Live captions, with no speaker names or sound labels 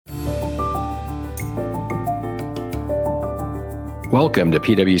Welcome to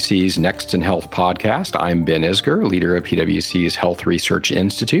PwC's Next in Health podcast. I'm Ben Isger, leader of PwC's Health Research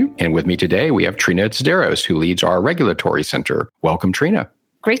Institute. And with me today, we have Trina Tsouderos, who leads our regulatory center. Welcome, Trina.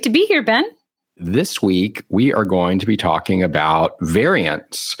 Great to be here, Ben. This week, we are going to be talking about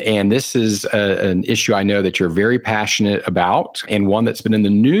variants. And this is an issue I know that you're very passionate about and one that's been in the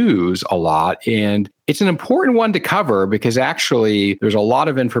news a lot. And it's an important one to cover because actually there's a lot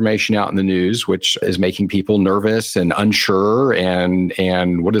of information out in the news, which is making people nervous and unsure. And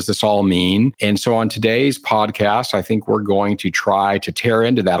what does this all mean? And so on today's podcast, I think we're going to try to tear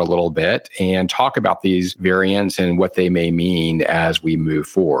into that a little bit and talk about these variants and what they may mean as we move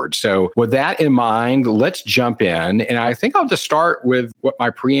forward. So with that in mind, let's jump in. And I think I'll just start with what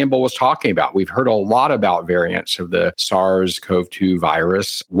my preamble was talking about. We've heard a lot about variants of the SARS-CoV-2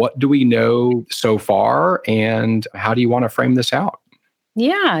 virus. What do we know so far? And how do you want to frame this out?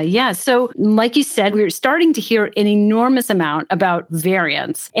 Yeah. So like you said, we're starting to hear an enormous amount about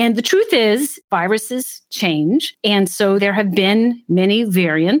variants. And the truth is, viruses change. And so there have been many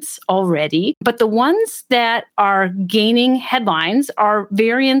variants already. But the ones that are gaining headlines are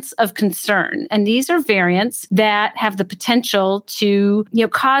variants of concern. And these are variants that have the potential to,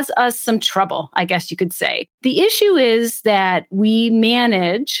 cause us some trouble, I guess you could say. The issue is that we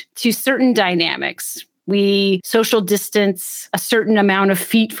manage to certain dynamics. We social distance a certain amount of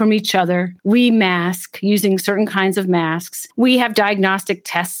feet from each other. We mask using certain kinds of masks. We have diagnostic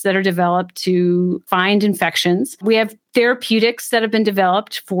tests that are developed to find infections. We have therapeutics that have been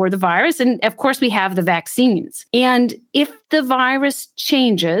developed for the virus. And of course, we have the vaccines. And if the virus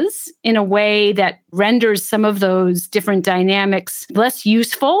changes in a way that renders some of those different dynamics less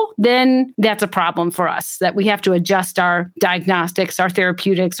useful, then that's a problem for us, that we have to adjust our diagnostics, our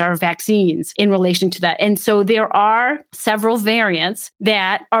therapeutics, our vaccines in relation to that. And so there are several variants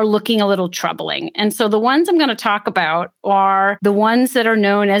that are looking a little troubling. And so the ones I'm going to talk about are the ones that are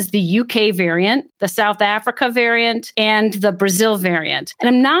known as the UK variant, the South Africa variant, and the Brazil variant. And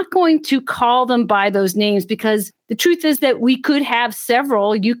I'm not going to call them by those names because the truth is that we could have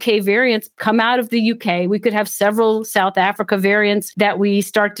several UK variants come out of the UK. We could have several South Africa variants that we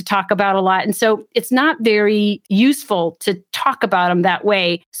start to talk about a lot. And so it's not very useful to talk about them that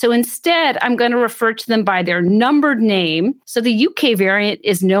way. So instead, I'm going to refer to them by their numbered name. So the UK variant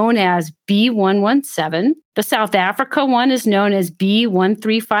is known as B.1.1.7. The South Africa one is known as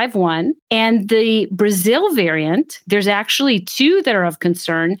B.1.3.5.1. And the Brazil variant, there's actually two that are of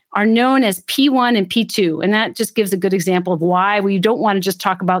concern, are known as P1 and P2. And that just gives a good example of why we don't want to just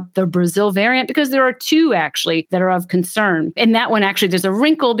talk about the Brazil variant, because there are two actually that are of concern. And that one actually, there's a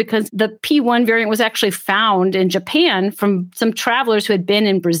wrinkle because the P1 variant was actually found in Japan from some travelers who had been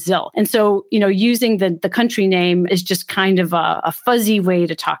in Brazil. And so, using the country name is just kind of a fuzzy way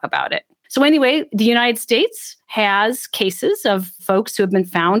to talk about it. So anyway, the United States has cases of folks who have been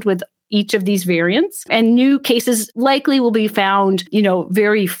found with each of these variants, and new cases likely will be found,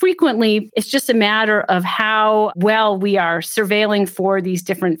 very frequently. It's just a matter of how well we are surveilling for these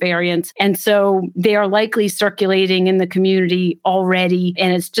different variants. And so they are likely circulating in the community already.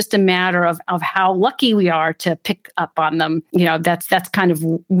 And it's just a matter of how lucky we are to pick up on them. That's kind of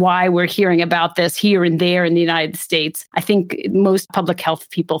why we're hearing about this here and there in the United States. I think most public health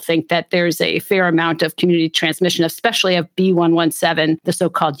people think that there's a fair amount of community transmission, especially of B.1.1.7, the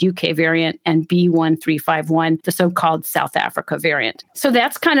so-called UK variant, and B.1.3.5.1, the so-called South Africa variant. So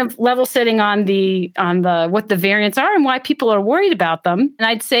that's kind of level setting on the what the variants are and why people are worried about them. And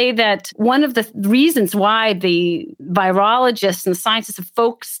I'd say that one of the reasons why the virologists and the scientists have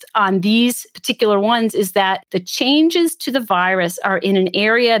focused on these particular ones is that the changes to the virus are in an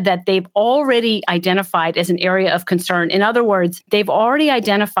area that they've already identified as an area of concern. In other words, they've already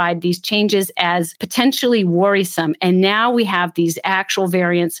identified these changes as potentially worrisome. And now we have these actual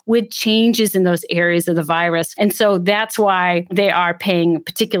variants with changes in those areas of the virus. And so that's why they are paying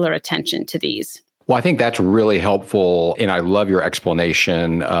particular attention to these. Well, I think that's really helpful. And I love your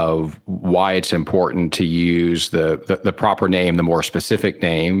explanation of why it's important to use the proper name, the more specific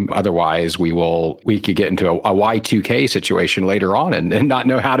name. Otherwise, we could get into a Y2K situation later on and not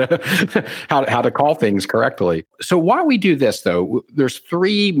know how to call things correctly. So why don't we do this, though? There's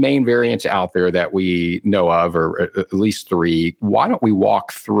three main variants out there that we know of, or at least three. Why don't we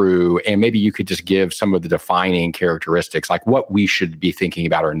walk through, and maybe you could just give some of the defining characteristics, like what we should be thinking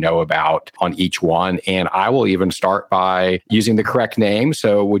about or know about on each one. And I will even start by using the correct name.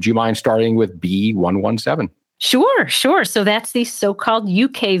 So would you mind starting with B.1.1.7? Sure. So that's the so-called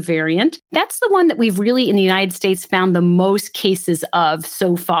UK variant. That's the one that we've really in the United States found the most cases of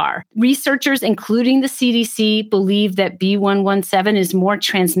so far. Researchers, including the CDC, believe that B117 is more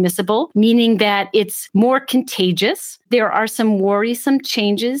transmissible, meaning that it's more contagious. There are some worrisome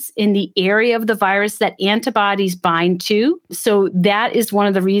changes in the area of the virus that antibodies bind to. So that is one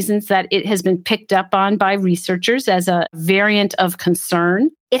of the reasons that it has been picked up on by researchers as a variant of concern.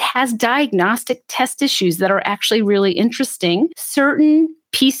 It has diagnostic test issues that are actually really interesting. Certain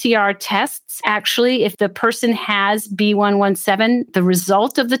PCR tests, actually, if the person has B117, the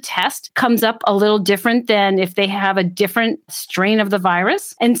result of the test comes up a little different than if they have a different strain of the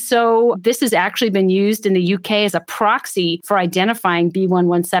virus. And so this has actually been used in the UK as a proxy for identifying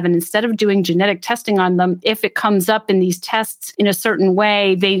B117. Instead of doing genetic testing on them, if it comes up in these tests in a certain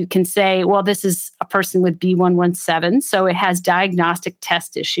way, they can say, well, this is a person with B117. So it has diagnostic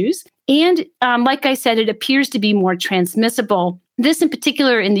test issues. And like I said, it appears to be more transmissible. This in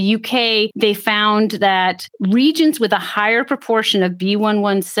particular in the UK, they found that regions with a higher proportion of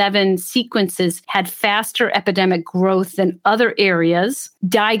B117 sequences had faster epidemic growth than other areas.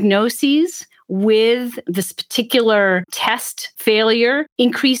 Diagnoses with this particular test failure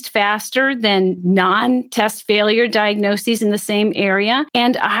increased faster than non-test failure diagnoses in the same area.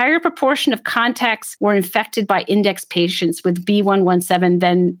 And a higher proportion of contacts were infected by index patients with B117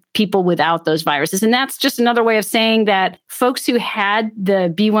 than people without those viruses. And that's just another way of saying that folks who had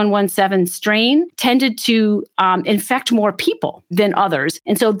the B117 strain tended to infect more people than others.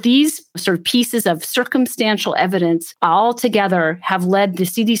 And so these sort of pieces of circumstantial evidence all together have led the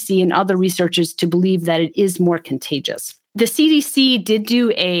CDC and other researchers to believe that it is more contagious. The CDC did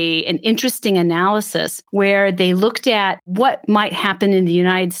do an interesting analysis where they looked at what might happen in the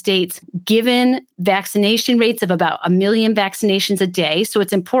United States given vaccination rates of about 1 million vaccinations a day. So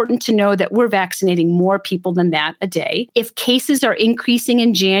it's important to know that we're vaccinating more people than that a day. If cases are increasing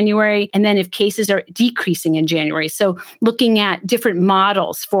in January, and then if cases are decreasing in January. So looking at different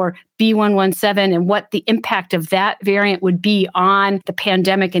models for B117 and what the impact of that variant would be on the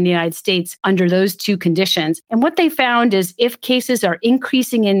pandemic in the United States under those two conditions. And what they found is if cases are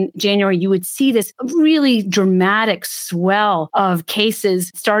increasing in January, you would see this really dramatic swell of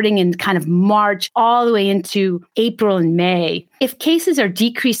cases starting in kind of March all the way into April and May. If cases are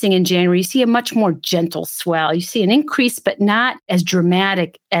decreasing in January, you see a much more gentle swell. You see an increase, but not as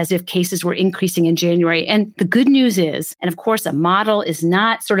dramatic as if cases were increasing in January. And the good news is, and of course, a model is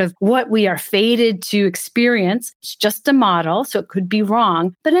not sort of what we are fated to experience. It's just a model, so it could be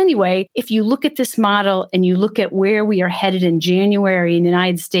wrong. But anyway, if you look at this model and you look at where we are headed in January in the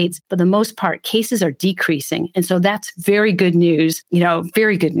United States, for the most part, cases are decreasing. And so that's very good news,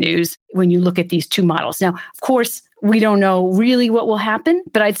 very good news when you look at these two models. Now, of course, we don't know really what will happen,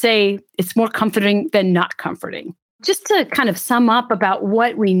 but I'd say it's more comforting than not comforting. Just to kind of sum up about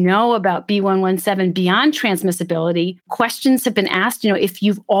what we know about B117 beyond transmissibility, questions have been asked, if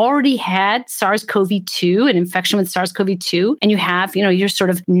you've already had SARS-CoV-2, an infection with SARS-CoV-2, and you have, your sort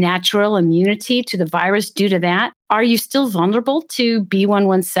of natural immunity to the virus due to that, are you still vulnerable to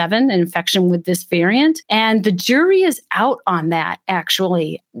B117, an infection with this variant? And the jury is out on that,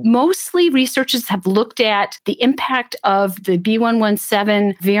 actually. Mostly researchers have looked at the impact of the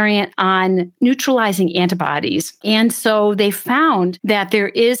B117 variant on neutralizing antibodies. And so they found that there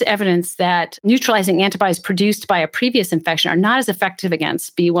is evidence that neutralizing antibodies produced by a previous infection are not as effective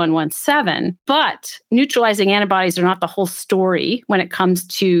against B117, but neutralizing antibodies are not the whole story when it comes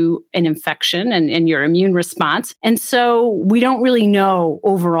to an infection and your immune response. And so we don't really know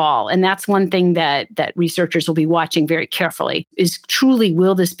overall. And that's one thing that researchers will be watching very carefully is truly,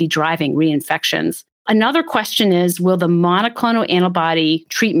 will this be driving reinfections? Another question is, will the monoclonal antibody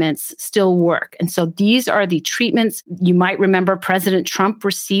treatments still work? And so these are the treatments, you might remember President Trump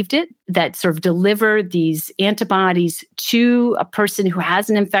received it, that sort of deliver these antibodies to a person who has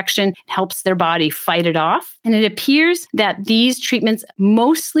an infection, helps their body fight it off. And it appears that these treatments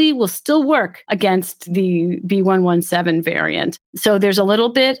mostly will still work against the B117 variant. So there's a little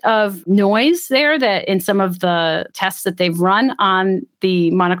bit of noise there that in some of the tests that they've run on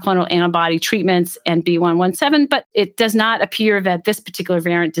the monoclonal antibody treatments and B117, but it does not appear that this particular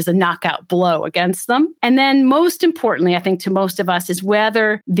variant is a knockout blow against them. And then most importantly, I think to most of us, is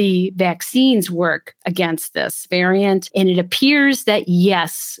whether the vaccines work against this variant. And it appears that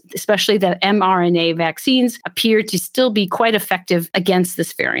yes, especially the mRNA vaccines appear to still be quite effective against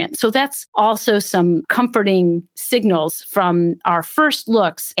this variant. So that's also some comforting signals from our first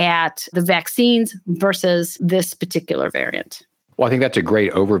looks at the vaccines versus this particular variant. Well, I think that's a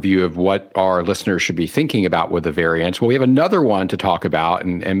great overview of what our listeners should be thinking about with the variants. Well, we have another one to talk about,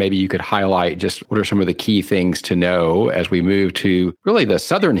 and maybe you could highlight just what are some of the key things to know as we move to really the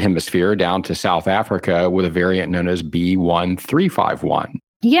southern hemisphere down to South Africa with a variant known as B.1.351.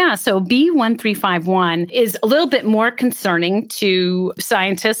 Yeah, so B.1.351 is a little bit more concerning to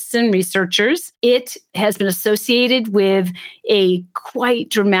scientists and researchers. It has been associated with a quite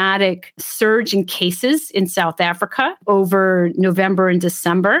dramatic surge in cases in South Africa over November and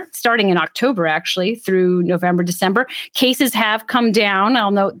December, starting in October, actually, through November, December. Cases have come down,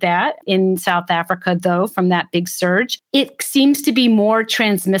 I'll note that, in South Africa, though, from that big surge. It seems to be more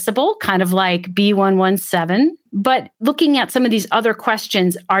transmissible, kind of like B.1.1.7. But looking at some of these other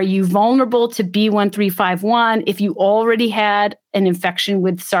questions, are you vulnerable to B.1.351 if you already had an infection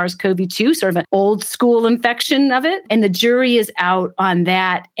with SARS-CoV-2, sort of an old school infection of it? And the jury is out on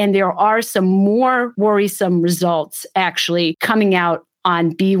that. And there are some more worrisome results actually coming out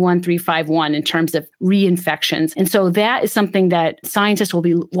on B.1.351 in terms of reinfections. And so that is something that scientists will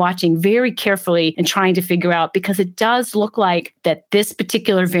be watching very carefully and trying to figure out, because it does look like that this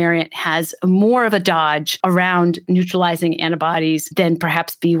particular variant has more of a dodge around neutralizing antibodies than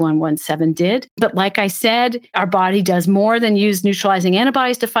perhaps B.1.1.7 did. But like I said, our body does more than use neutralizing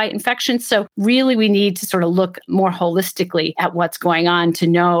antibodies to fight infections. So really we need to sort of look more holistically at what's going on to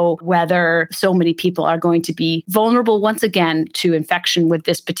know whether so many people are going to be vulnerable once again to infection with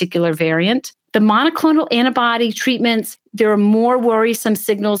this particular variant. The monoclonal antibody treatments, there are more worrisome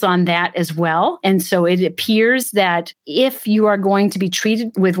signals on that as well. And so it appears that if you are going to be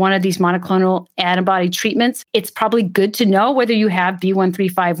treated with one of these monoclonal antibody treatments, it's probably good to know whether you have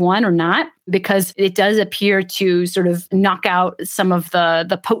B.1.351 or not, because it does appear to sort of knock out some of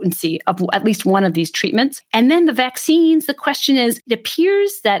the potency of at least one of these treatments. And then the vaccines, the question is, it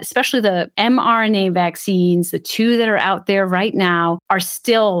appears that especially the mRNA vaccines, the two that are out there right now, are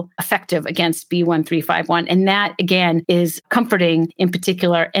still effective against B.1.351. And that, again, is comforting in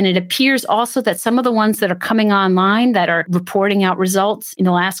particular. And it appears also that some of the ones that are coming online that are reporting out results in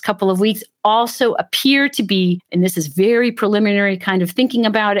the last couple of weeks also appear to be, and this is very preliminary kind of thinking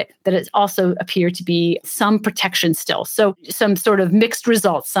about it, that it also appear to be some protection still. So some sort of mixed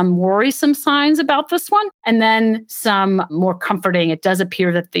results, some worrisome signs about this one, and then some more comforting. It does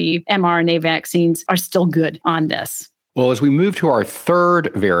appear that the mRNA vaccines are still good on this. Well, as we move to our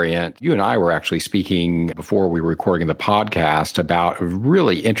third variant, you and I were actually speaking before we were recording the podcast about a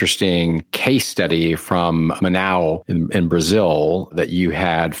really interesting case study from Manaus in Brazil that you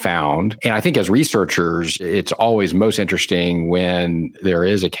had found. And I think as researchers, it's always most interesting when there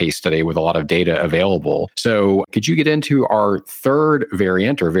is a case study with a lot of data available. So could you get into our third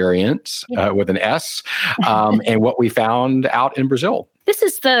variant or variants with an S and what we found out in Brazil? This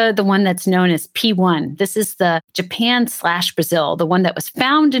is the one that's known as P1. This is the Japan/Brazil, the one that was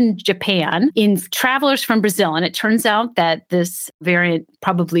found in Japan in travelers from Brazil. And it turns out that this variant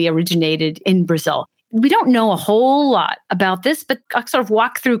probably originated in Brazil. We don't know a whole lot about this, but I'll sort of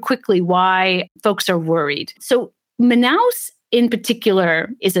walk through quickly why folks are worried. So Manaus in particular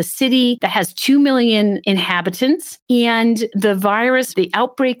is a city that has 2 million inhabitants. And the virus, the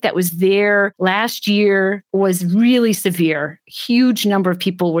outbreak that was there last year was really severe. Huge number of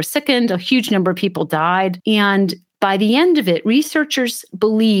people were sickened, a huge number of people died. And by the end of it, researchers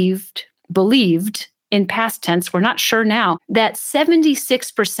believed in past tense, we're not sure now, that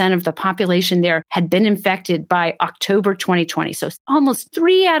 76% of the population there had been infected by October 2020. So almost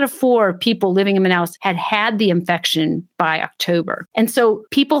 3 out of 4 people living in Manaus had had the infection by October. And so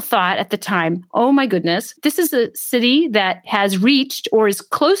people thought at the time, oh my goodness, this is a city that has reached or is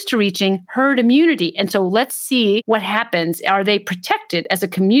close to reaching herd immunity. And so let's see what happens. Are they protected as a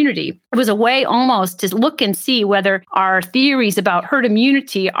community? It was a way almost to look and see whether our theories about herd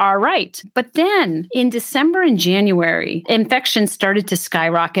immunity are right. But then in December and January, infections started to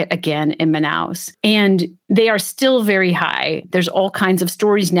skyrocket again in Manaus, and they are still very high. There's all kinds of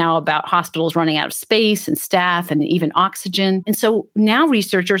stories now about hospitals running out of space and staff and even oxygen. And so now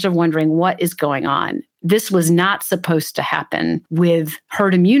researchers are wondering what is going on. This was not supposed to happen with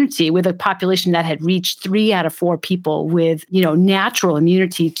herd immunity, with a population that had reached 3 out of 4 people with, natural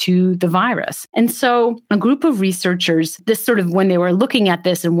immunity to the virus. And so a group of researchers, this sort of when they were looking at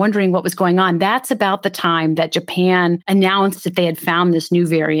this and wondering what was going on, that's about the time that Japan announced that they had found this new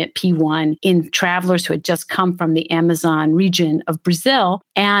variant, P1, in travelers who had just just come from the Amazon region of Brazil.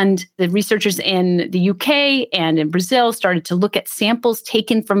 And the researchers in the UK and in Brazil started to look at samples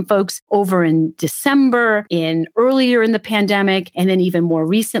taken from folks over in December, earlier in the pandemic, and then even more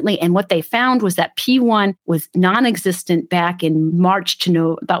recently. And what they found was that P1 was non-existent back in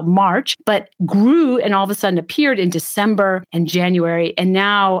about March, but grew and all of a sudden appeared in December and January. And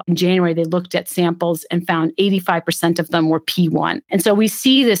now in January, they looked at samples and found 85% of them were P1. And so we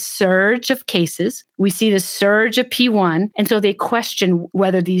see this surge of cases. We see this surge of P1. And so they question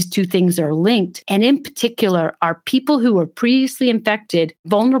whether these two things are linked. And in particular, are people who were previously infected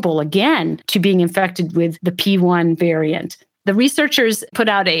vulnerable again to being infected with the P1 variant? The researchers put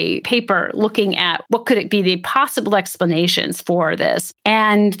out a paper looking at what could it be the possible explanations for this.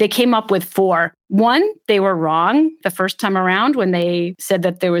 And they came up with 4. One, they were wrong the first time around when they said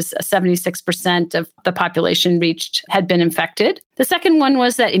that there was 76% of the population had been infected. The second one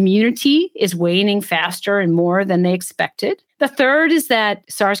was that immunity is waning faster and more than they expected. The third is that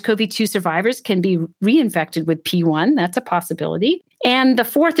SARS-CoV-2 survivors can be reinfected with P1. That's a possibility. And the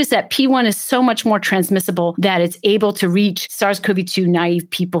fourth is that P1 is so much more transmissible that it's able to reach SARS-CoV-2 naive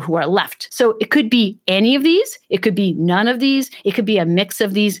people who are left. So it could be any of these. It could be none of these. It could be a mix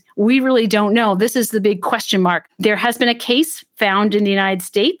of these. We really don't know. This is the big question mark. There has been a case found in the United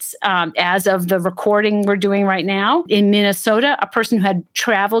States, as of the recording we're doing right now, in Minnesota, a person who had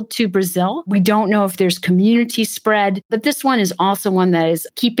traveled to Brazil. We don't know if there's community spread, but this one is also one that is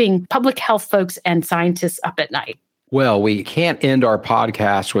keeping public health folks and scientists up at night. Well, we can't end our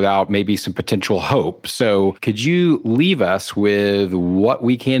podcast without maybe some potential hope. So could you leave us with what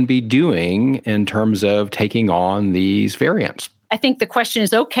we can be doing in terms of taking on these variants? I think the question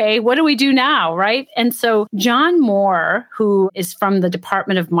is, okay, what do we do now, right? And so John Moore, who is from the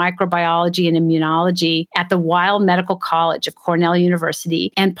Department of Microbiology and Immunology at the Weill Medical College of Cornell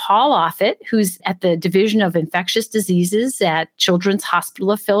University, and Paul Offit, who's at the Division of Infectious Diseases at Children's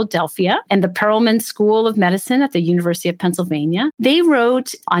Hospital of Philadelphia and the Perelman School of Medicine at the University of Pennsylvania, they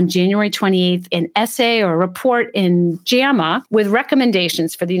wrote on January 28th an essay or a report in JAMA with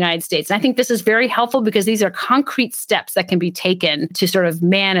recommendations for the United States. And I think this is very helpful because these are concrete steps that can be taken to sort of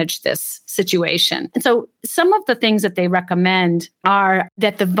manage this situation. And so some of the things that they recommend are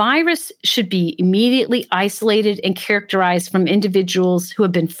that the virus should be immediately isolated and characterized from individuals who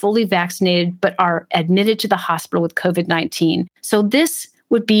have been fully vaccinated but are admitted to the hospital with COVID-19. So this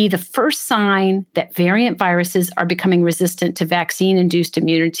would be the first sign that variant viruses are becoming resistant to vaccine-induced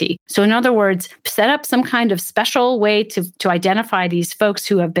immunity. So in other words, set up some kind of special way to identify these folks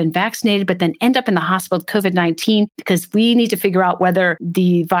who have been vaccinated but then end up in the hospital with COVID-19, because we need to figure out whether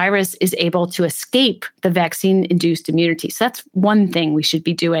the virus is able to escape the vaccine-induced immunity. So that's one thing we should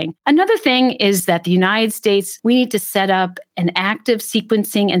be doing. Another thing is that the United States, we need to set up an active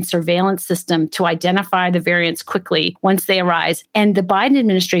sequencing and surveillance system to identify the variants quickly once they arise. And the Biden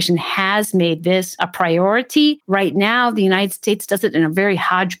administration has made this a priority. Right now, the United States does it in a very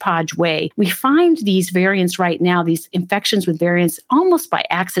hodgepodge way. We find these variants right now, these infections with variants, almost by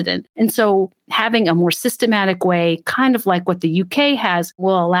accident. And so having a more systematic way, kind of like what the UK has,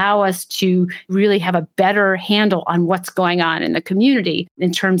 will allow us to really have a better handle on what's going on in the community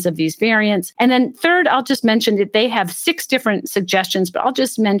in terms of these variants. And then third, I'll just mention that they have 6 different suggestions, but I'll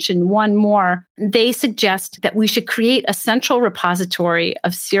just mention one more. They suggest that we should create a central repository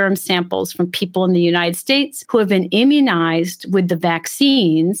of serum samples from people in the United States who have been immunized with the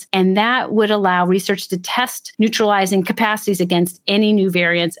vaccines, and that would allow research to test neutralizing capacities against any new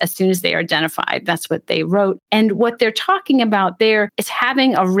variants as soon as they are identified. That's what they wrote. And what they're talking about there is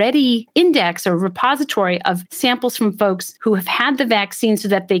having a ready index or repository of samples from folks who have had the vaccine so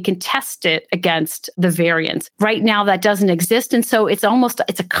that they can test it against the variants. Right now, that doesn't exist. And so it's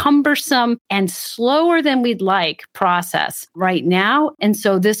a cumbersome and slower than we'd like process right now. And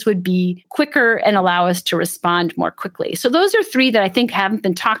so this would be quicker and allow us to respond more quickly. So those are 3 that I think haven't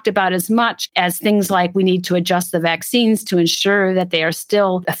been talked about as much as things like we need to adjust the vaccines to ensure that they are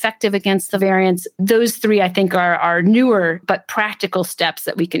still effective against the variants. Those 3, I think, are newer but practical steps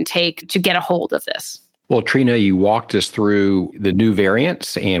that we can take to get a hold of this. Well, Trina, you walked us through the new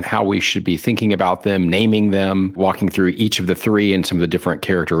variants and how we should be thinking about them, naming them, walking through each of the 3 and some of the different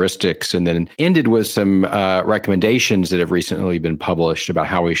characteristics, and then ended with some recommendations that have recently been published about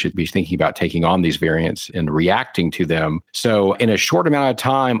how we should be thinking about taking on these variants and reacting to them. So in a short amount of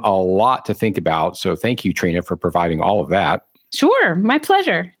time, a lot to think about. So thank you, Trina, for providing all of that. Sure, my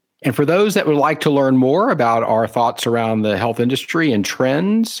pleasure. And for those that would like to learn more about our thoughts around the health industry and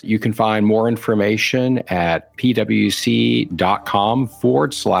trends, you can find more information at pwc.com/HRI.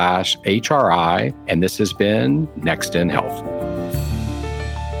 And this has been Next in Health.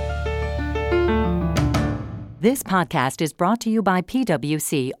 This podcast is brought to you by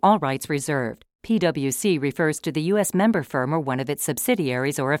PwC, all rights reserved. PwC refers to the U.S. member firm or one of its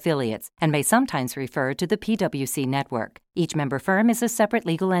subsidiaries or affiliates, and may sometimes refer to the PwC network. Each member firm is a separate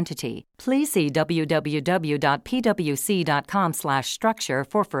legal entity. Please see www.pwc.com/structure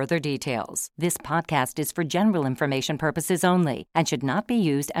for further details. This podcast is for general information purposes only and should not be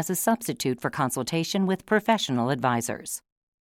used as a substitute for consultation with professional advisors.